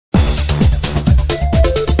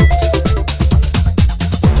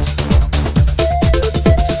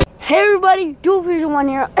everybody, Dual Fusion 1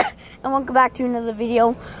 here, and welcome back to another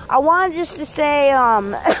video. I wanted just to say,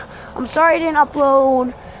 I'm sorry I didn't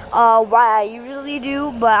upload what I usually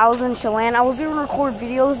do, but I was in Chelan. I was going to record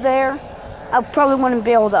videos there. I probably wouldn't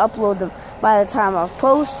be able to upload them by the time I was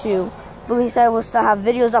supposed to. At least I was to have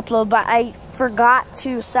videos uploaded, but I forgot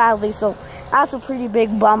to, sadly, so that's a pretty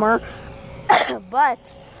big bummer. But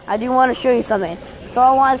I do want to show you something. That's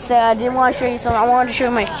all I want to say. I did want to show you something. I wanted to show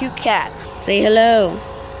you my cute cat. Say hello.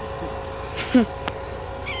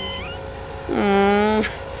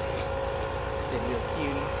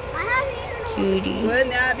 Cutie.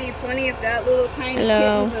 Wouldn't that be funny if that little tiny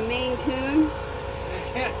Hello. kid was a Maine Coon?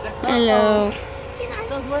 Hello.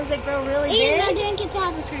 Those ones that grow really big? I didn't get to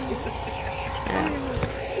have a train.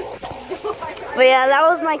 But yeah, that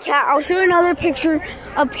was my cat. I'll show you another picture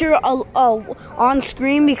up here on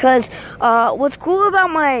screen because what's cool about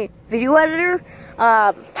my video editor,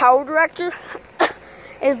 Power Director,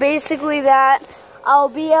 is basically that I'll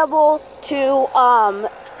be able to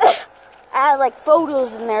add like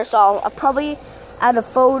photos in there. So I'll probably add a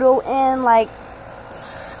photo in like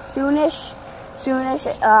soonish.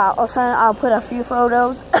 I'll put a few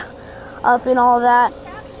photos up and all that,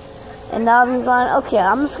 and that'll be fun. Okay,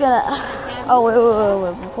 I'm just gonna. Oh wait.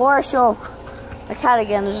 Before I show the cat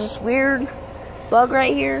again, there's this weird bug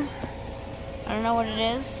right here. I don't know what it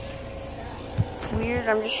is. It's weird.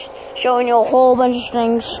 I'm just showing you a whole bunch of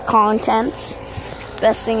strings, contents.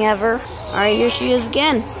 Best thing ever. All right, here she is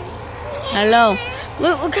again. Hello.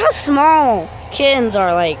 Look how small kittens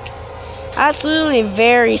are. Like, absolutely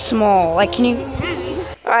very small. Like, can you?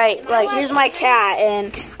 All right, like here's my cat,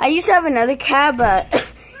 and I used to have another cat, but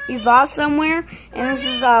he's lost somewhere, and this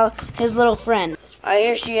is his little friend. All right,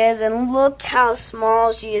 here she is, and look how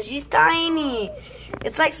small she is. She's tiny.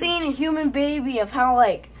 It's like seeing a human baby of how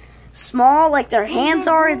like small like their hands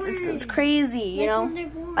are. It's crazy, you know,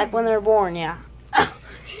 like when they're born, yeah.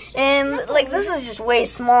 And like this is just way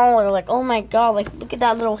smaller. Like, oh my god, like look at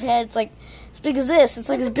that little head. It's like as big as this. It's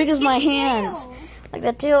like as big as my hands. Like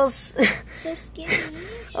that tail's so skinny.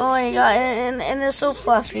 Oh my god, and they're so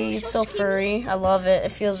fluffy. It's so furry. I love it.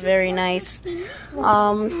 It feels very nice.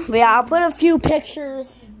 But yeah, I'll put a few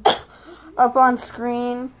pictures up on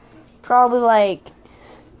screen. Probably like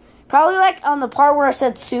on the part where I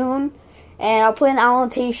said soon, and I'll put an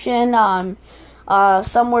annotation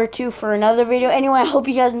somewhere too for another video. Anyway, I hope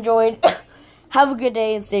you guys enjoyed. Have a good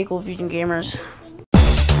day and stay cool, Fusion Gamers.